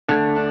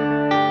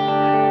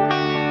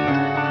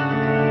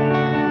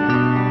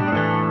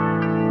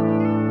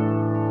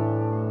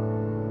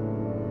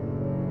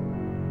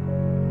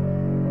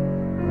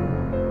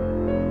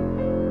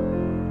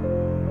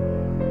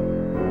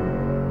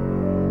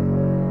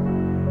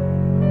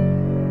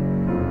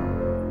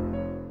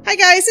Hi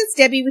guys, it's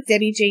Debbie with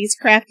Debbie J's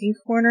Crafting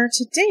Corner.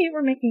 Today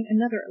we're making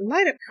another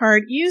light up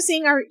card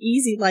using our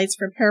Easy Lights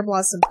from Pear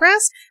Blossom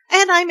Press,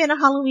 and I'm in a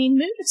Halloween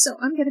mood, so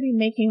I'm going to be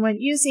making one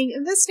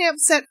using this stamp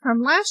set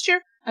from last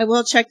year. I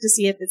will check to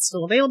see if it's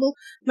still available,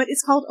 but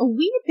it's called A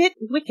Wee Bit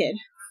Wicked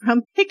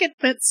from Picket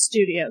Fence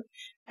Studio.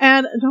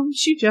 And don't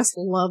you just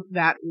love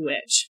that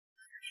witch?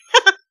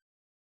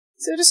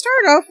 So to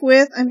start off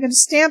with, I'm going to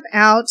stamp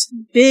out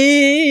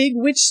big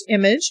witch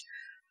image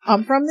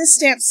from this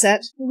stamp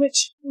set,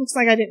 which looks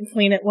like I didn't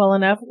clean it well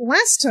enough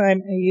last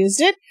time I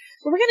used it.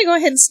 But we're going to go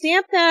ahead and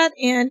stamp that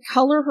and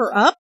color her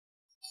up.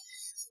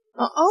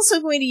 I'm also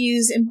going to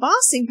use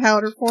embossing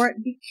powder for it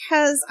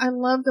because I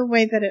love the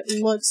way that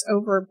it looks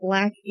over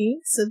black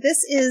ink. So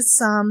this is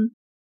some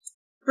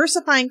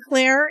VersaFine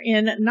Clair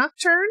in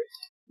Nocturne.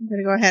 I'm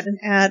going to go ahead and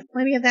add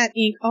plenty of that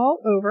ink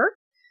all over.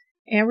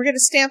 And we're going to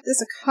stamp this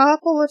a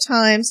couple of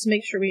times to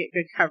make sure we get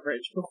good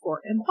coverage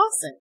before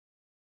embossing.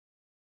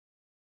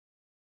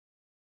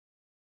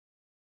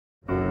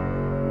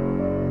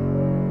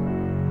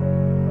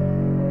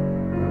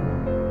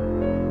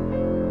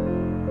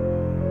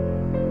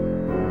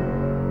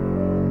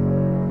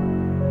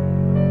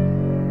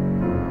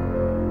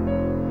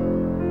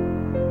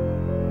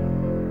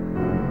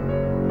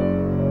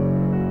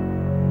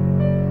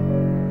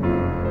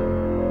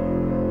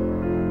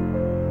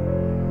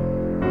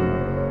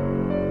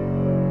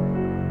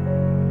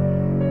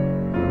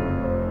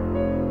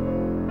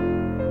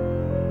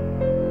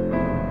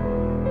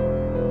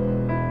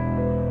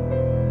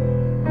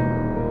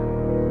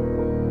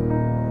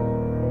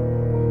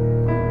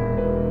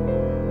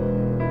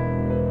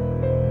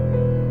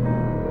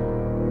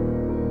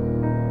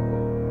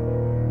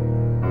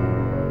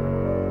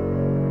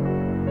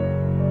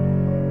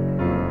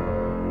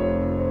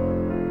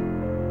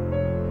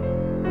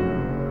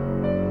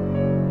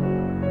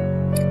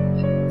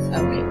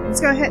 Okay, let's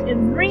go ahead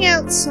and bring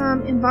out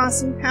some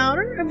embossing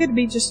powder. I'm going to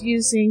be just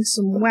using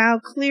some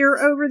Wow Clear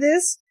over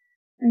this.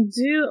 I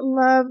do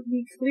love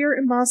the clear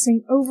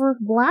embossing over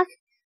black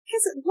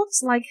because it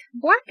looks like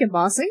black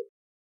embossing.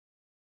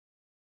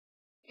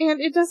 And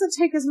it doesn't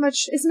take as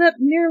much, it's not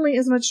nearly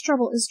as much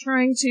trouble as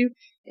trying to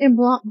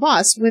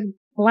emboss with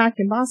black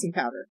embossing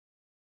powder.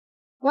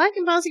 Black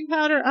embossing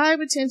powder, I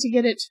would tend to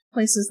get it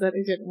places that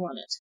I didn't want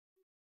it.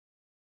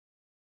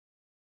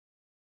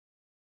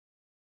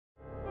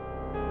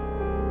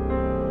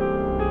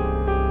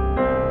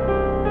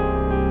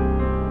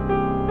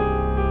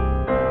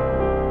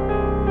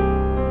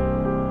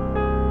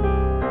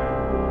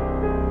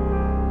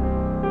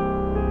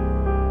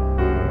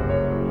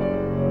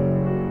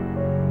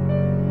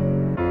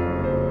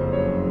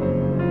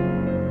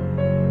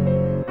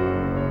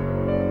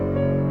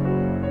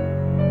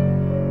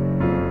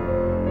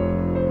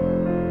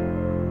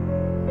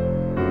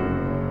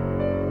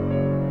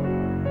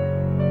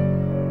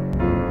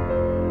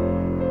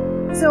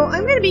 So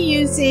I'm going to be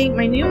using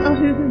my new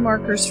Ohuhu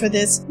markers for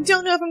this.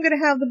 Don't know if I'm going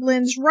to have the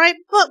blends right,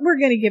 but we're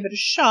going to give it a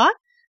shot.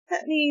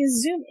 Let me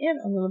zoom in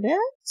a little bit.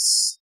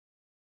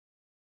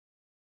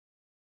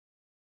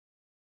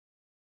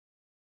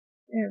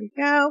 There we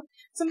go.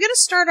 So I'm going to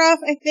start off,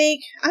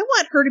 I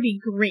want her to be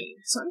green.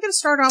 So I'm going to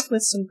start off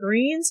with some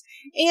greens.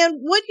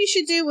 And what you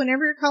should do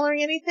whenever you're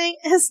coloring anything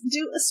is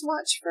do a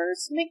swatch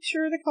first. Make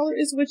sure the color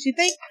is what you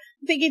think.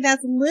 I'm thinking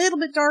that's a little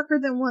bit darker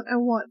than what I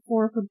want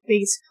for her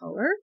base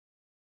color.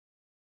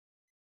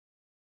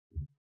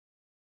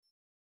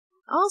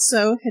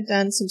 Also had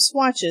done some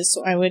swatches,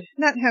 so I would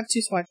not have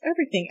to swatch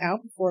everything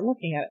out before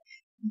looking at it.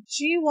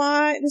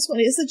 This one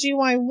is the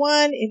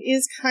GY1. It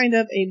is kind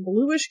of a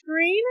bluish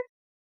green.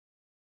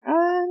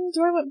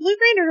 Do I want blue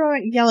green or do I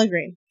want yellow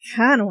green?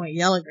 Kind of want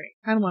yellow green.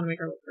 Kind of want to make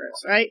her look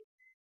gross, right?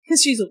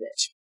 Because she's a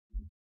witch.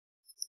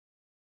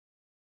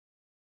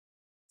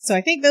 So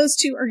I think those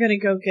two are going to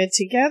go good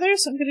together.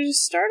 So I'm going to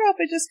just start off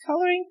by just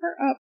coloring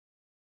her up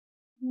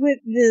with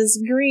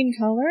this green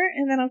color,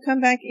 and then I'll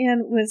come back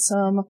in with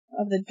some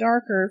of the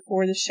darker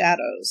for the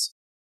shadows.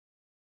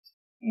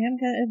 And I'm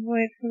going to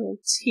avoid her little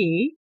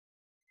teeth.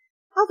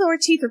 Although her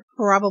teeth are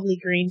probably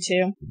green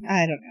too.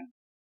 I don't know.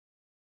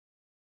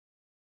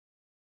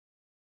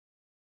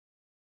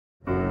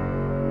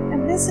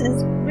 And this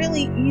is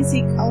really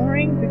easy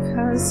coloring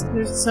because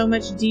there's so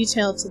much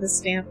detail to the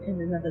stamp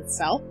in and of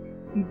itself.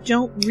 You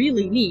don't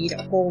really need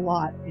a whole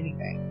lot of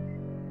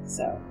anything.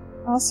 So,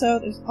 also,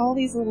 there's all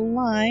these little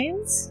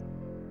lines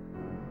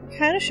that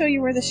kind of show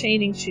you where the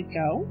shading should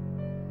go.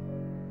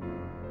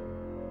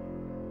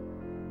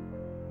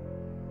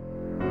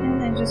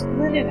 And then just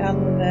blend it out a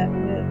little bit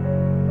with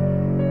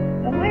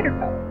a lighter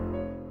color.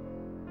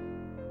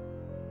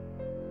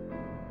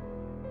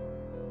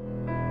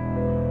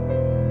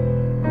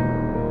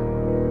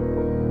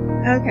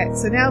 Okay,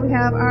 so now we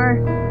have our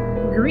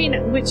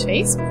green witch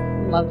face.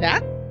 Love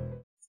that.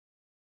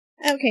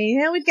 Okay,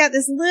 now we've got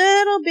this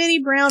little bitty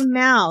brown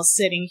mouse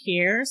sitting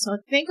here, so I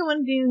think I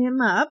want to do him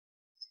up.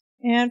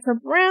 And for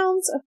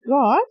browns, I've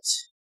got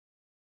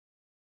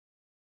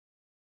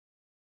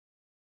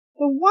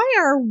the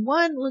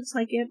YR1 looks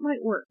like it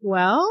might work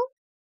well.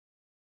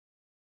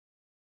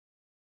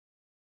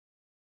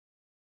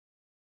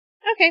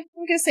 Okay,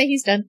 I'm going to say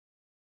he's done.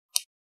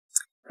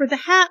 For the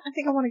hat, I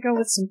think I want to go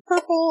with some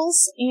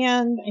purples,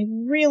 and I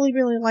really,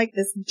 really like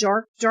this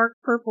dark, dark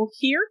purple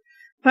here.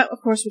 But,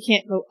 of course, we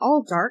can't go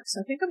all dark,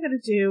 so I think I'm going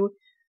to do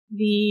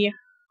the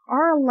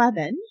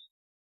R11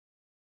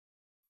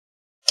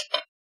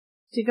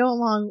 to go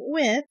along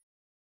with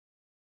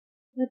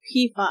the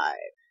P5.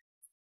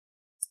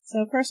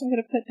 So first I'm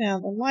going to put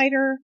down the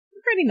lighter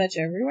pretty much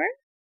everywhere.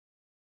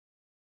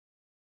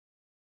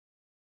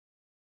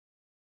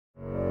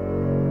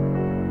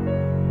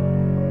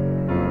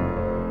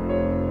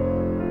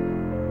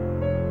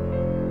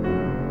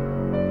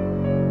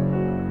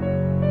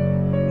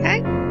 Okay,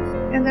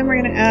 and then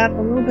we're going to add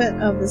a little bit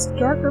of this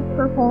darker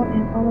purple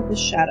in all of the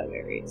shadow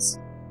areas.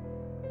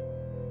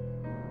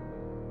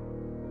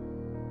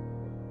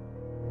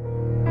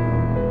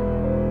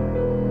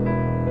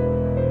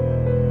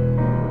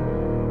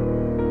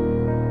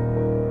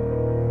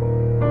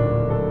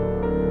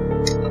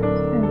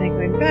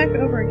 Back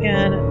over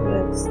again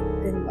with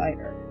the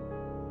lighter.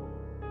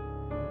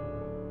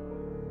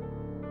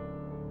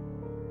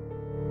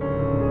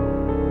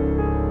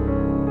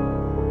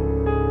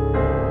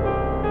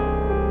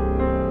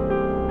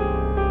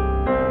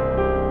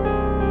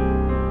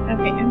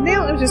 Okay, and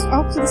now I'm just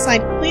off to the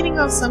side cleaning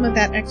off some of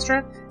that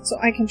extra so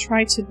I can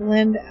try to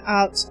blend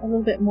out a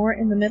little bit more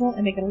in the middle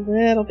and make it a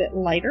little bit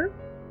lighter.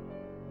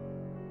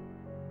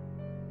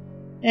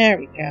 There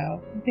we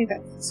go. I think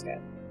that looks good.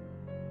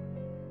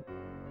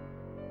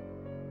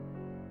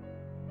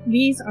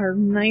 These are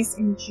nice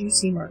and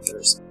juicy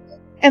markers.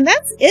 And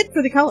that's it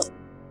for the color.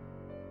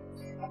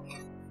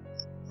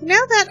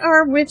 Now that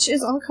our witch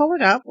is all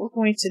colored up, we're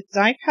going to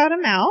die cut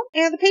them out.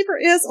 And the paper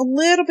is a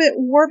little bit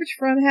warped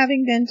from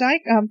having been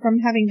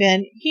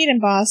heat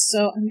embossed,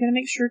 so I'm going to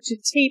make sure to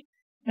tape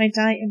my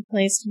die in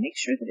place to make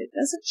sure that it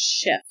doesn't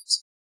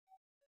shift.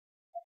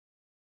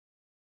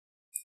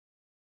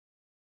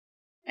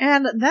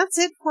 And that's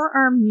it for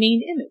our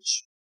main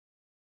image.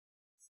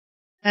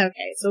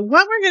 Okay, so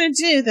what we're going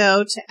to do,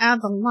 though, to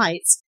add the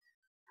lights,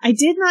 I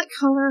did not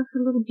color her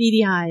little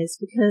beady eyes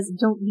because I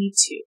don't need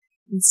to.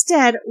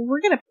 Instead,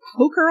 we're going to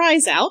poke her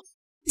eyes out.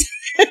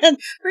 We're going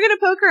to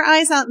poke her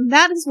eyes out, and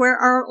that is where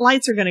our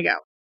lights are going to go.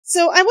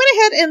 So I went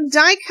ahead and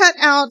die cut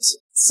out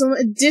some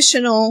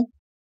additional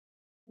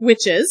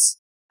witches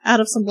out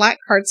of some black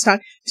cardstock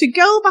to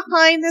go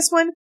behind this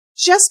one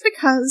just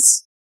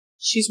because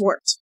she's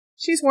warped.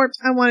 She's warped.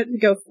 I want it to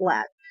go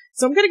flat.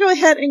 So I'm going to go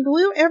ahead and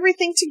glue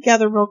everything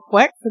together real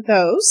quick for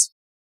those.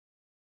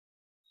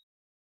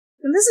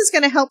 And this is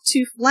going to help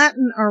to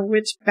flatten our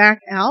witch back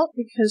out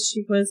because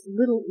she was a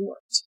little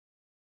warped.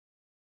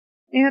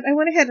 And I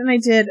went ahead and I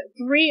did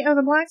 3 of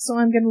the black, so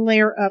I'm going to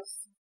layer up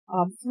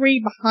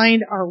 3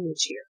 behind our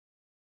witch here.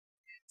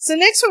 So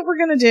next what we're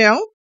going to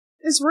do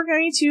is we're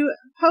going to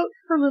poke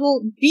her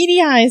little beady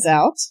eyes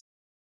out.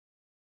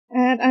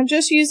 And I'm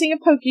just using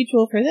a pokey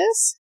tool for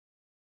this.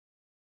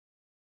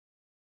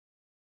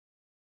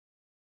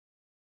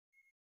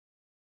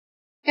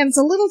 And it's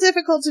a little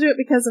difficult to do it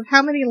because of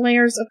how many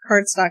layers of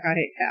cardstock I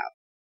have.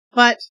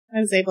 But I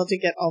was able to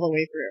get all the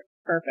way through.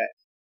 Perfect.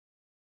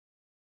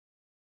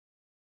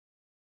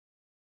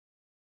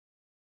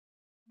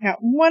 Got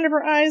one of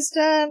her eyes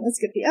done. Let's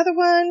get the other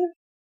one.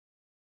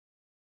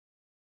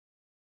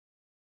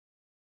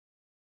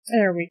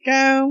 There we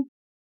go.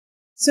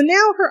 So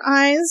now her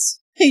eyes,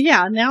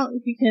 now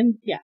we can,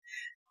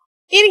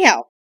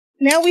 Anyhow,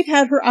 now we've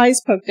had her eyes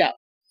poked out.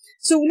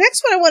 So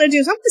next what I want to do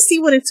is I want to see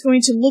what it's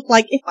going to look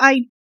like if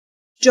I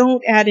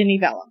don't add any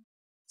vellum.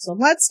 So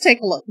let's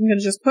take a look. I'm going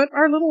to just put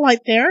our little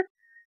light there.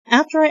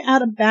 After I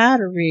add a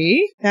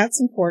battery, that's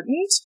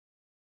important.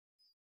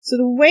 So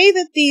the way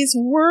that these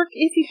work,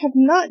 if you have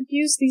not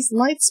used these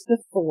lights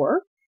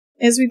before,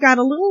 is we've got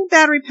a little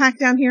battery pack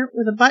down here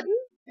with a button,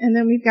 and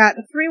then we've got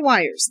 3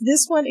 wires.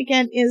 This one,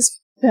 again, is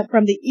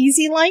from the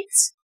Easy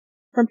Lights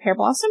from Pear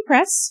Blossom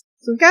Press.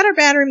 So we've got our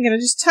battery. I'm going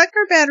to just tuck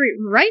our battery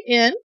right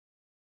in.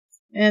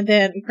 And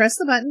then we press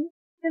the button,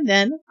 and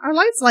then our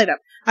lights light up.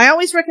 I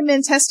always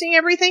recommend testing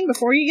everything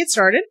before you get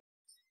started.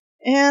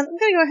 And I'm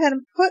going to go ahead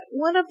and put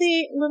one of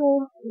the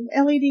little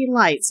LED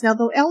lights. Now,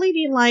 the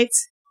LED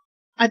lights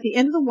at the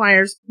end of the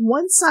wires,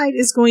 one side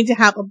is going to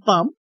have a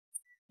bump,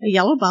 a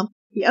yellow bump.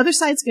 The other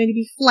side is going to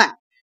be flat.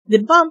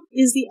 The bump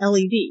is the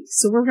LED.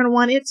 So we're going to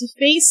want it to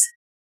face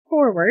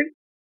forward.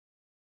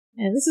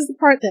 And this is the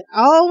part that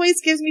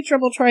always gives me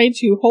trouble trying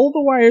to hold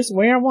the wires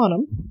where I want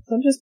them. So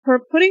I'm just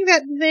putting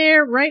that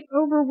there right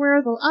over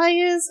where the eye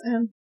is,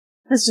 and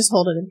let's just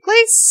hold it in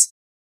place.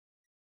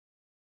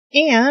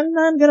 And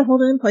I'm going to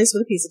hold it in place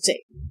with a piece of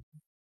tape.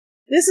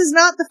 This is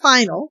not the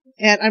final,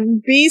 and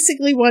I'm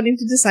basically wanting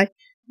to decide,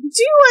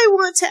 do I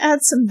want to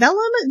add some vellum?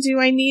 Do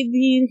I need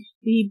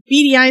the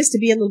beady eyes to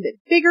be a little bit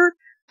bigger?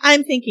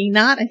 I'm thinking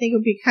not. I think it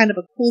would be kind of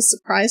a cool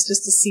surprise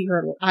just to see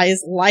her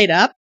eyes light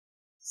up.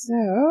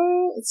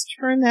 So let's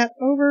turn that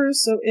over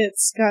so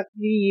it's got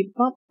the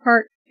bump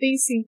part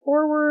facing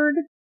forward.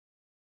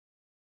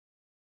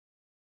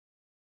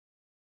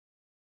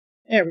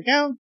 There we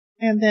go.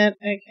 And then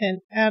I can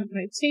add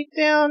my tape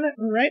down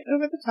right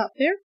over the top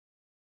there.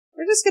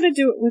 we're just going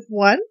to do it with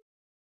one.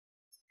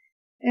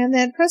 And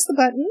then press the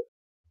button.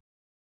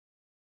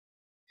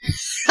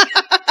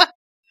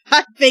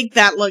 I think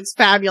that looks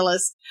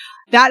fabulous.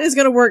 That is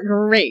going to work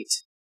great.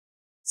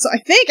 So I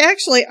think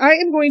actually I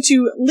am going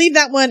to leave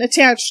that one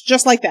attached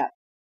just like that.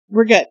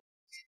 We're good.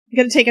 I'm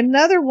going to take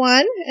another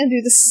one and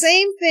do the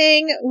same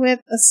thing with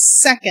a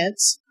second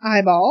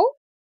eyeball.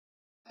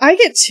 I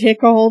get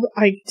tickled.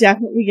 I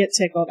definitely get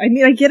tickled. I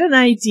mean, I get an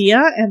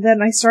idea and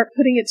then I start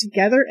putting it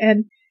together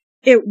and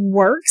it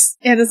works.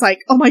 And it's like,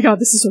 oh my God,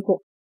 this is so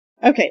cool.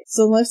 Okay,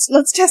 so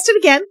let's test it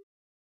again.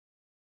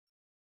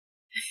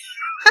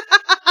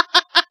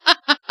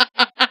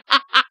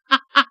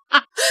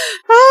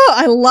 Oh,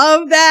 I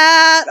love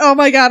that. Oh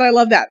my God, I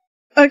love that.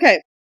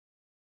 Okay.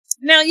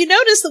 Now you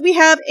notice that we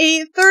have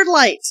a third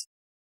light.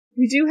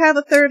 We do have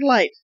a third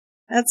light.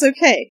 That's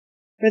okay.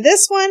 For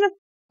this one,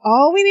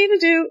 all we need to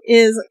do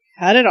is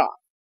cut it off.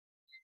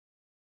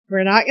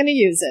 We're not going to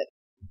use it.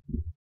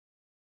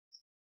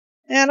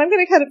 And I'm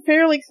going to cut it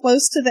fairly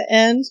close to the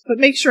end, but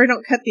make sure I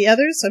don't cut the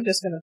others, so I'm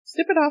just going to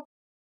snip it off.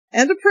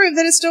 And to prove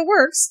that it still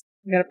works,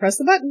 I'm going to press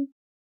the button.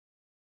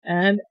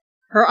 And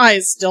her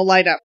eyes still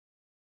light up.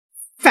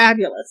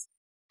 Fabulous.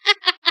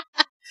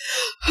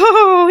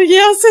 Oh,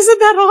 yes, isn't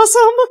that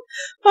awesome?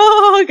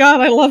 Oh,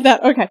 God, I love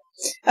that. Okay.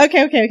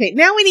 Okay.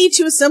 Now we need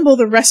to assemble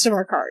the rest of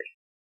our card.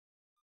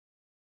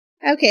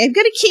 Okay, I'm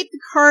going to keep the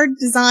card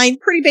design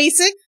pretty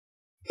basic.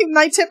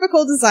 My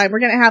typical design. We're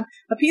going to have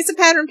a piece of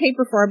pattern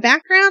paper for our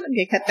background. I'm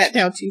going to cut that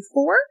down to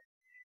 4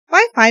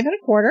 by 5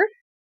 1/4.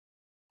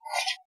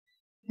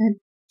 And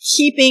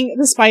keeping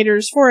the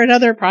spiders for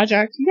another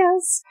project.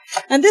 Yes.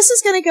 And this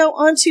is going to go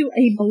onto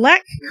a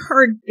black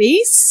card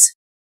base.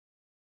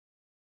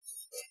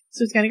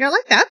 So it's going to go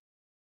like that.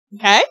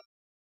 Okay.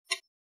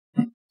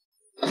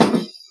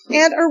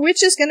 And our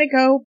witch is going to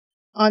go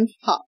on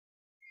top.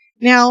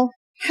 Now,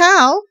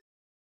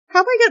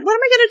 what am I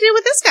going to do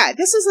with this guy?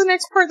 This is the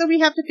next part that we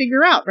have to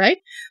figure out, right?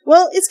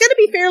 Well, it's going to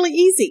be fairly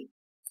easy.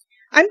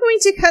 I'm going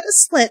to cut a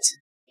slit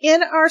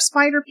in our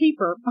spider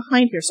paper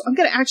behind here. So I'm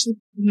going to actually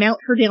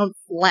mount her down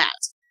flat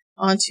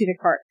onto the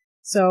card.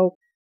 So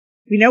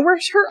we know where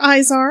her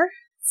eyes are.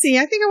 See,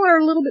 I think I want her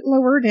a little bit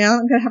lower down.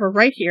 I'm going to have her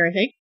right here, I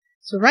think.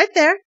 So right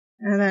there.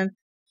 And then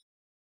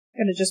I'm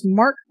going to just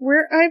mark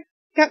where I've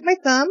got my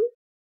thumb.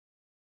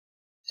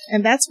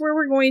 And that's where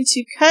we're going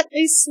to cut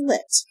a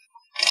slit.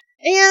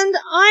 And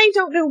I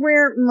don't know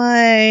where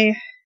my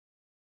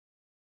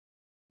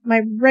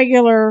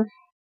regular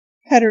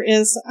cutter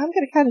is. So I'm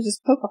going to kind of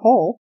just poke a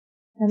hole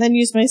and then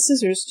use my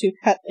scissors to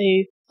cut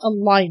a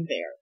line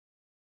there.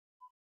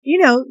 You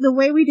know, the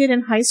way we did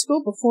in high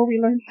school before we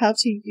learned how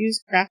to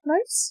use craft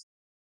knives.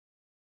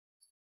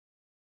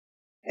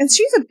 And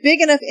she's a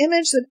big enough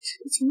image that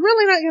it's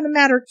really not going to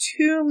matter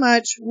too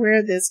much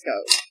where this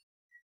goes.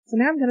 So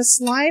now I'm going to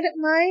slide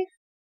my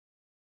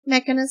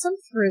mechanism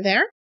through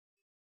there.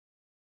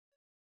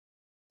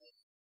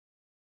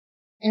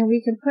 And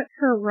we can put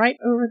her right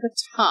over the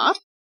top.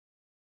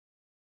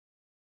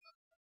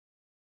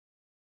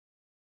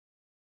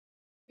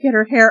 Get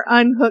her hair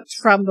unhooked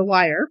from the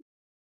wire.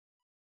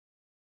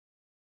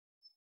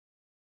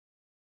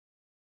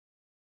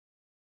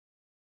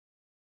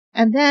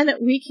 And then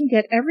we can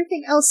get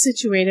everything else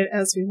situated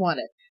as we want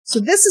it. So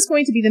this is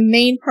going to be the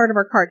main part of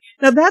our card.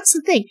 Now that's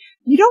the thing.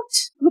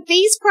 With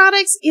these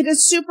products, it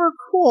is super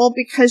cool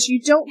because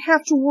you don't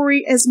have to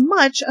worry as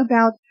much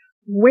about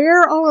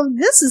where all of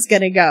this is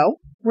going to go,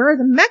 where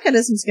the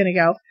mechanism is going to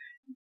go,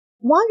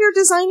 while you're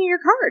designing your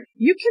card.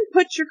 You can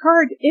put your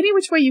card any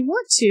which way you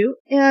want to,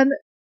 and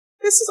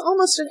this is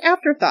almost an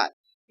afterthought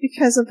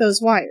because of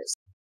those wires.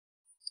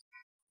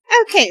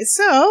 Okay,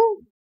 so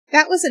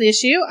that was an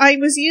issue. I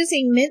was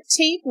using mint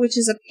tape, which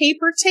is a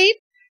paper tape,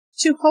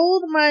 to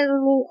hold my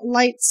little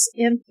lights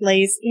in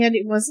place, and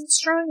it wasn't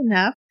strong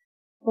enough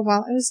for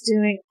while I was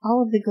doing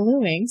all of the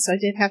gluing, so I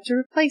did have to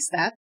replace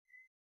that.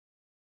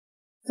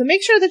 So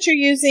make sure that you're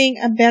using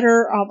a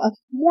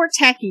more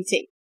tacky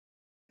tape.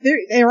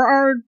 There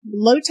are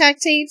low tack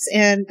tapes,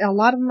 and a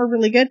lot of them are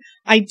really good.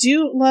 I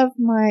do love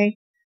my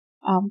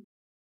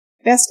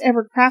Best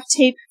Ever Craft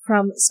tape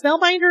from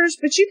Spellbinders,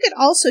 but you could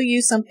also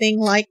use something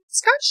like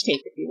Scotch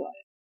tape if you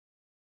wanted.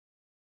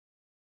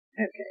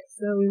 Okay,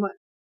 so we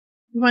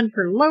want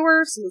her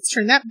lower, so let's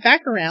turn that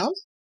back around.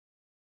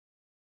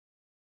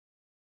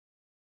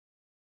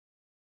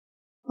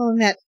 Pulling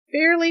that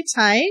fairly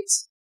tight.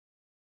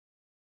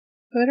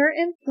 Put her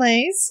in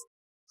place.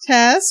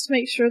 Test.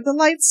 Make sure the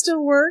lights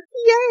still work.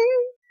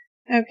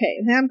 Yay! Okay,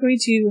 now I'm going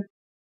to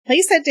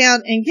place that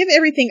down and give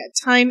everything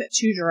time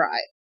to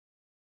dry.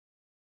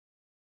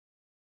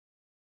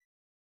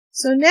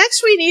 So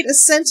next we need a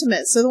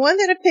sentiment. So the one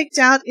that I picked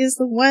out is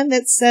the one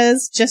that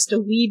says just a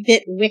wee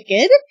bit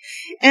wicked.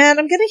 And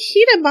I'm going to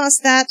heat emboss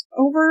that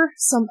over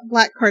some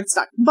black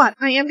cardstock. But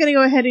I am going to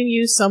go ahead and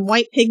use some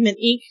white pigment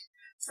ink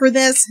for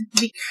this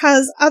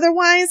because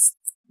otherwise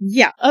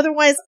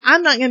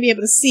I'm not going to be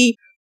able to see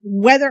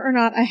whether or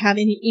not I have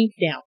any ink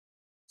down.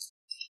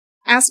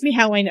 Ask me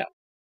how I know.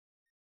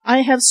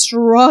 I have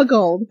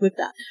struggled with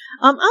that.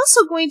 I'm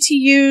also going to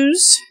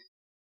use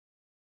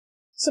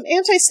some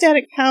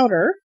anti-static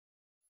powder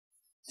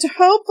to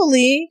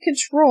hopefully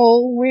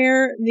control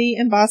where the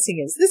embossing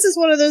is. This is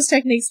one of those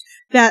techniques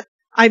that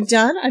I've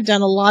done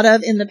a lot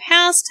of in the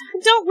past.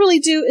 I don't really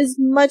do as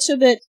much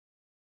of it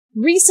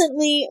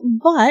recently,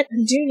 but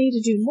I do need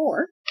to do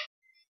more.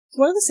 It's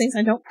one of those things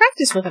I don't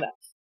practice with enough,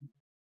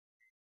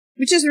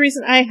 which is the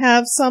reason I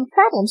have some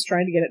problems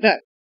trying to get it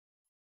done.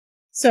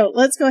 So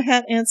let's go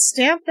ahead and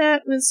stamp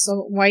that with some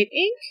white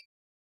ink.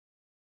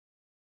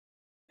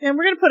 And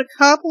we're going to put a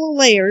couple of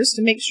layers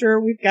to make sure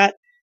we've got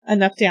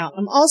enough down.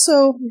 I'm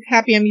also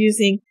happy I'm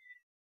using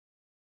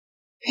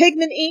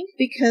pigment ink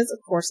because, of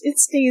course, it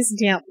stays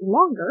damp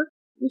longer,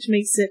 which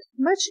makes it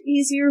much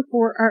easier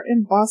for our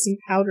embossing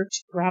powder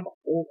to grab a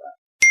hold of.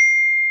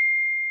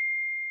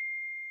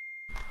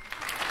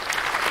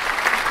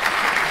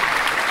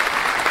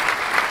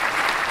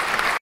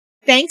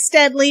 Thanks,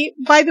 Deadly.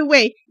 By the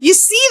way, you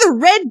see the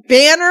red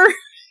banner?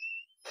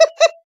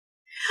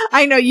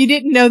 I know you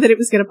didn't know that it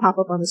was going to pop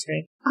up on the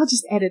screen. I'll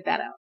just edit that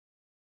out.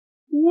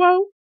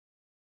 Whoa.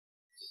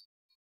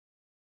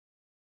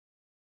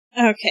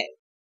 Okay.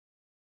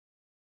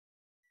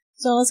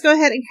 So let's go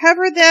ahead and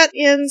cover that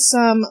in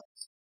some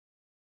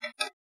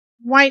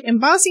white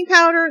embossing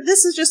powder.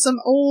 This is just some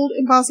old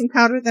embossing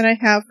powder that I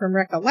have from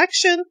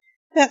Recollection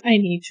that I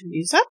need to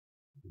use up.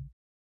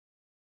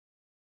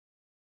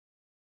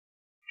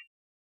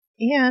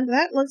 And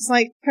that looks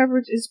like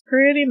coverage is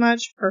pretty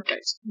much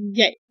perfect.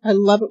 Yay. I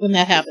love it when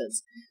that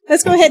happens.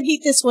 Let's go ahead and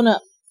heat this one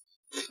up.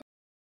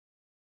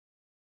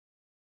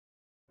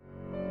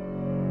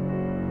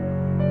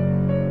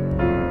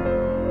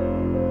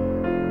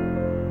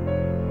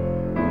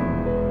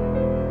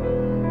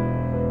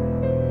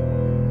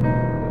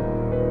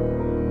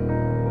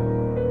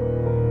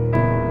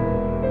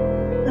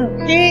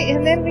 Okay,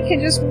 and then we can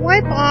just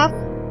wipe off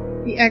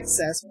the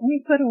excess. Let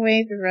me put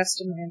away the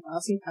rest of my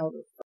embossing powder.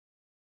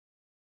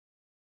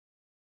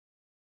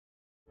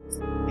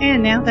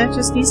 And now that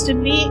just needs to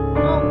be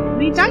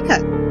die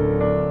cut.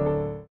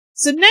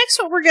 So next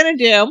what we're going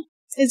to do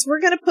is we're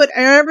going to put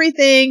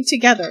everything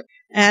together.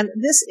 And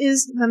this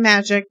is the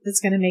magic that's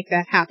going to make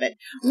that happen.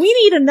 We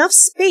need enough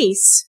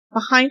space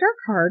behind our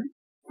card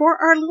for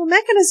our little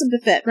mechanism to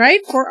fit,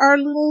 right? For our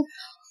little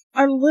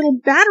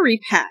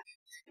battery pack.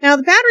 Now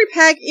the battery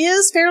pack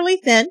is fairly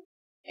thin,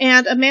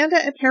 and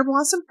Amanda at Pear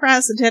Blossom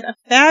Press did a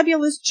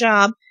fabulous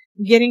job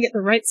getting it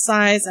the right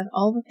size and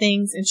all the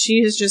things, and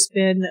she has just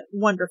been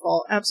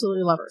wonderful.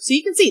 Absolutely love her. So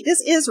you can see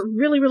this is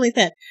really, really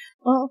thin.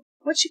 Well,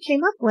 what she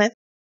came up with to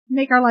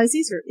make our lives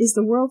easier is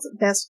the world's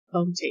best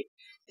foam tape.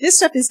 This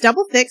stuff is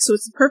double thick, so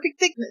it's the perfect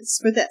thickness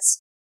for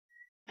this.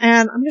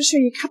 And I'm going to show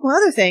you a couple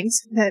other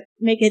things that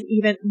make it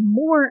even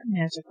more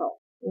magical.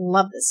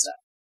 Love this stuff.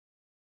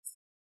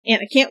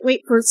 And I can't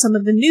wait for some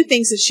of the new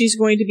things that she's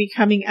going to be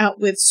coming out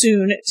with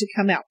soon to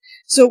come out.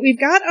 So we've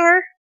got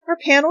our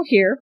panel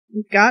here.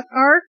 We've got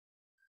our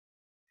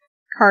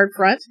card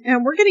front,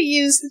 and we're going to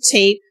use the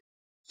tape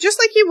just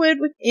like you would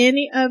with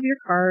any of your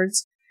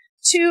cards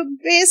to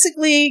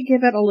basically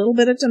give it a little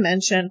bit of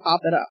dimension,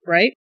 pop it up,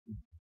 right?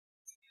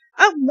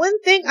 One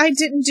thing I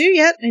didn't do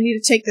yet, I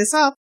need to take this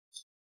off.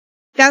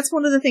 That's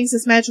one of the things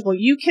that's magical.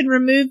 You can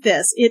remove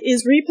this. It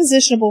is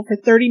repositionable for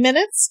 30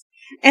 minutes,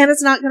 and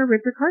it's not going to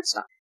rip your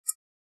cardstock.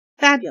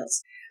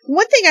 Fabulous.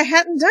 One thing I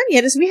hadn't done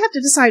yet is we have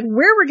to decide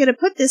where we're going to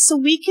put this so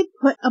we can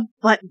put a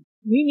button.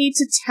 We need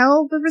to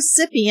tell the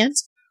recipient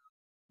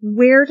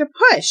where to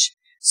push.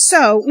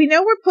 So we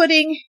know we're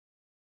putting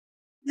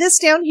this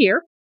down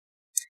here.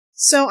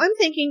 So I'm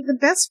thinking the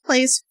best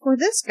place for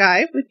this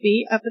guy would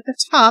be up at the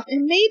top,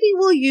 and maybe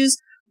we'll use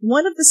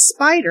one of the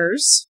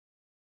spiders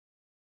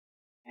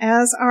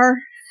as our,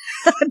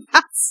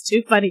 that's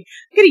too funny.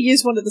 I'm going to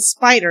use one of the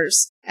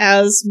spiders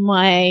as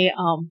my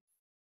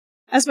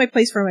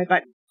place for my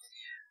button.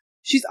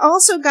 She's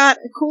also got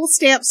a cool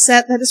stamp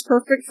set that is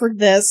perfect for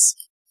this.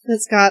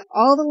 That's got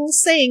all the little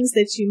sayings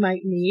that you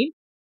might need.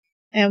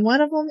 And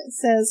one of them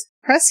says,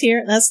 press here.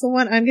 And that's the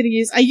one I'm going to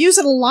use. I use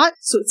it a lot,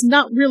 so it's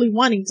not really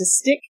wanting to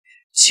stick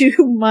to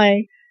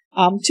my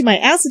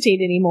acetate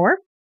anymore.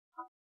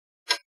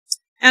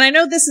 And I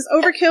know this is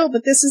overkill,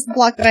 but this is the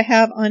block that I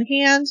have on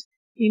hand.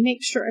 You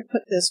make sure I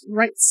put this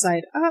right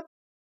side up.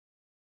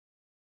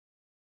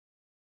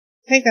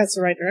 I think that's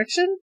the right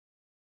direction.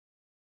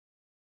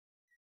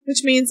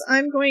 Which means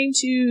I'm going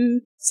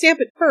to stamp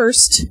it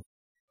first.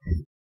 I'm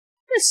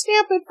going to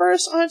stamp it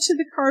first onto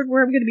the card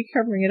where I'm going to be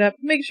covering it up.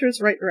 Make sure it's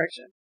the right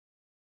direction.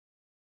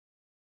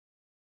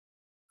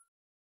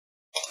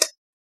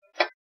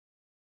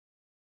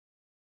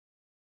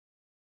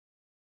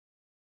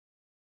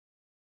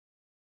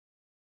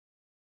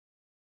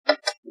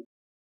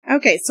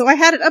 Okay, so I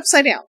had it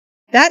upside down.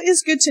 That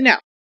is good to know.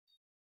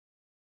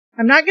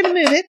 I'm not going to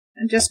move it.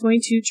 I'm just going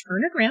to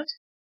turn it around.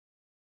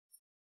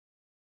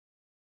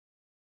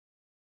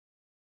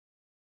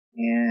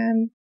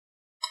 And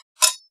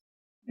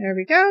there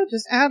we go.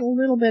 Just add a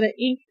little bit of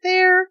ink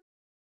there.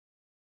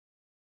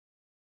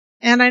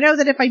 And I know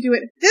that if I do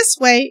it this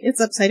way, it's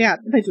upside down.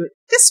 If I do it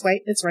this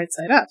way, it's right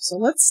side up. So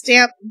let's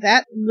stamp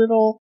that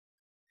little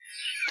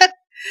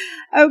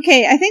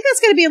Okay, I think that's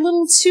going to be a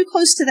little too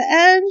close to the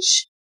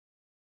edge.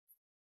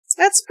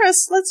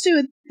 Let's do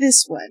it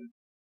this one.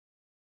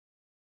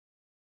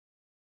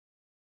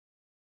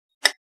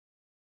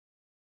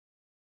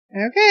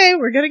 Okay,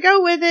 we're going to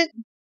go with it.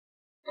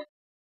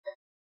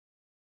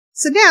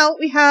 So now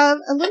we have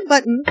a little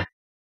button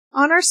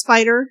on our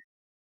spider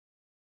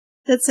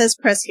that says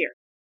press here.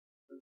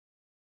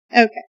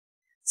 Okay,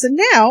 so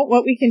now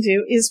what we can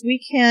do is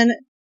we can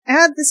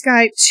add this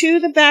guy to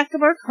the back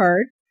of our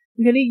card.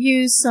 I'm going to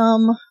use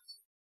some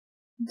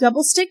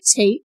double stick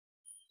tape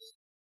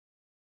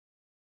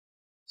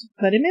to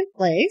put him in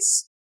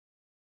place.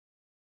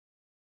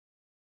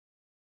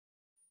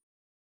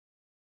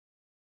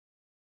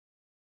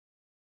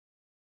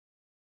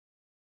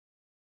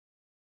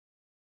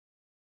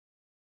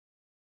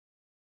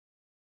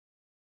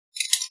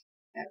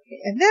 Okay,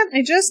 and then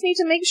I just need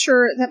to make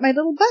sure that my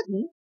little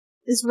button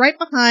is right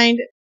behind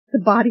the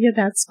body of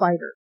that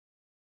spider.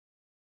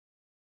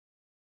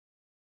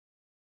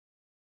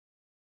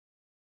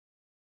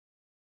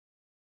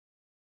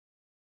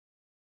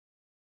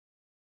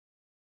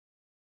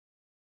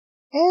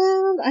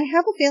 And I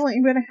have a feeling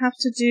I'm going to have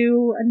to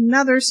do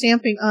another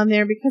stamping on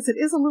there because it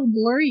is a little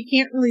blurry. You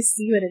can't really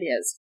see what it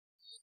is.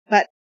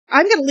 But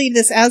I'm going to leave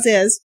this as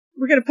is.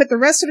 We're going to put the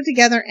rest of it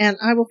together and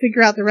I will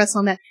figure out the rest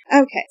on that.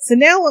 Okay, so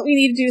now what we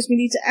need to do is we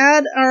need to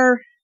add our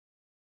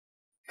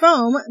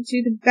foam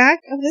to the back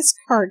of this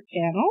card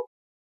panel.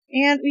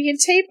 And we can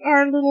tape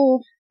our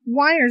little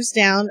wires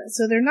down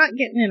so they're not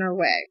getting in our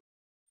way.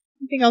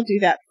 I think I'll do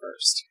that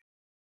first.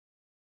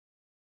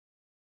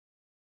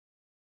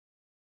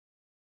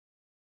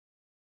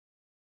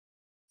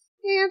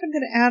 And I'm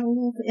going to add a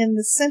little in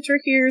the center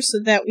here so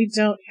that we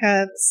don't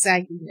have a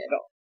saggy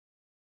middle.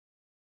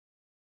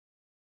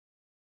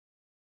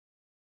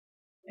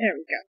 There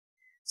we go.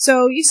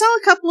 So you saw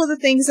a couple of the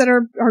things that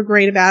are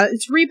great about it.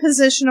 It's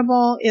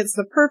repositionable. It's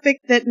the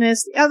perfect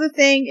thickness. The other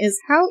thing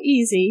is how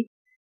easy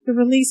the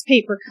release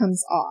paper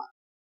comes off.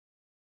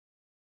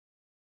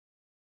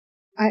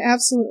 I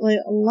absolutely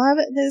love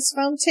this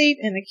foam tape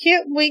and I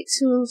can't wait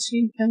till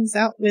she comes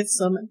out with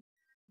some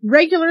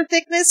regular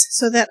thickness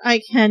so that I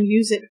can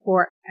use it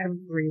for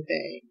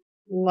everything.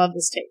 Love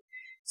this tape.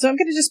 So I'm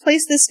going to just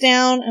place this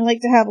down. I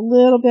like to have a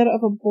little bit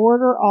of a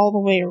border all the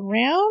way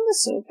around,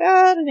 so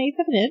about 1/8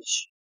 of an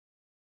inch.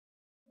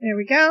 There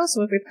we go.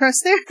 So if we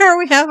press there,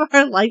 we have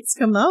our lights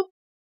come up.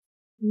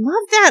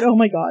 Love that. Oh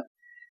my God.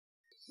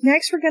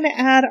 Next, we're going to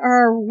add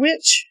our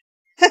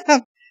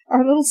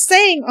our little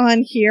saying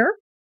on here.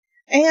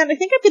 And I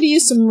think I'm going to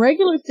use some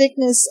regular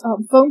thickness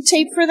foam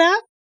tape for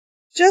that,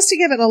 just to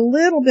give it a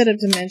little bit of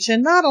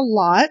dimension, not a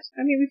lot.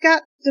 I mean, we've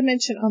got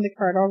dimension on the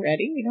card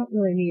already. We don't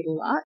really need a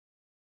lot.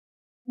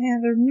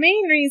 And the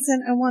main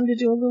reason I wanted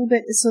to do a little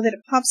bit is so that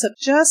it pops up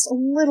just a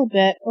little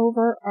bit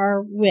over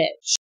our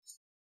wedge.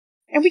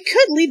 And we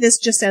could leave this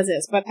just as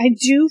is, but I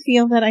do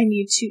feel that I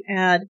need to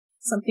add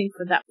something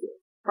for that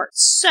part.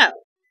 So,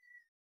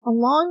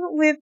 along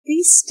with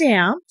these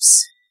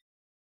stamps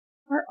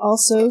are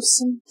also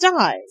some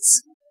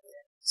dies.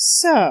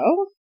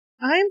 So,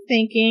 I'm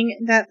thinking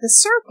that the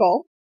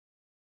circle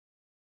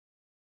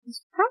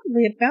is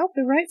probably about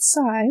the right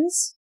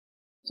size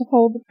to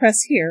hold the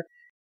press here.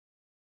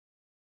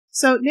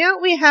 So now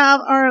we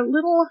have our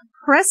little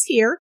press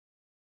here,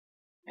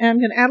 and I'm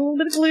going to add a little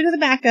bit of glue to the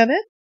back of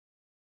it,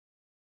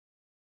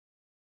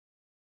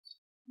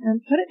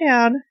 and put it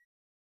down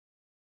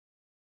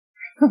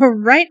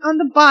right on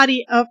the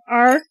body of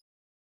our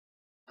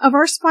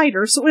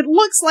spider, so it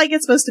looks like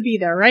it's supposed to be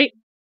there, right?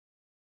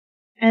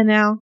 And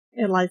now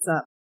it lights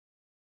up.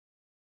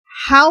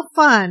 How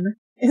fun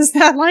is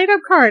that light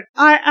up card?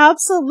 I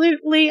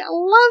absolutely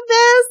love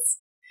this!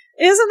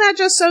 Isn't that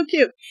just so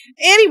cute?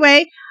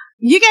 Anyway,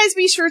 you guys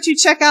be sure to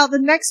check out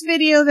the next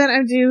video that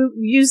I do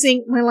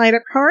using my light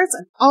up cards.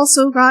 I've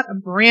also got a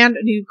brand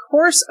new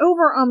course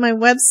over on my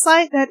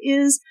website that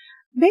is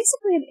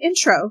basically an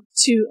intro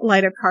to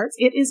light up cards.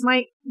 It is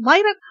my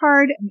light up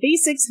card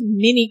basics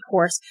mini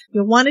course.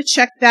 You'll want to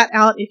check that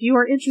out if you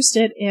are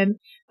interested in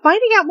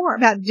finding out more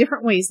about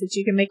different ways that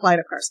you can make light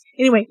up cards.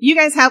 Anyway, you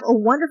guys have a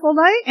wonderful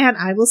night and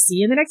I will see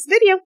you in the next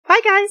video.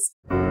 Bye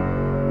guys!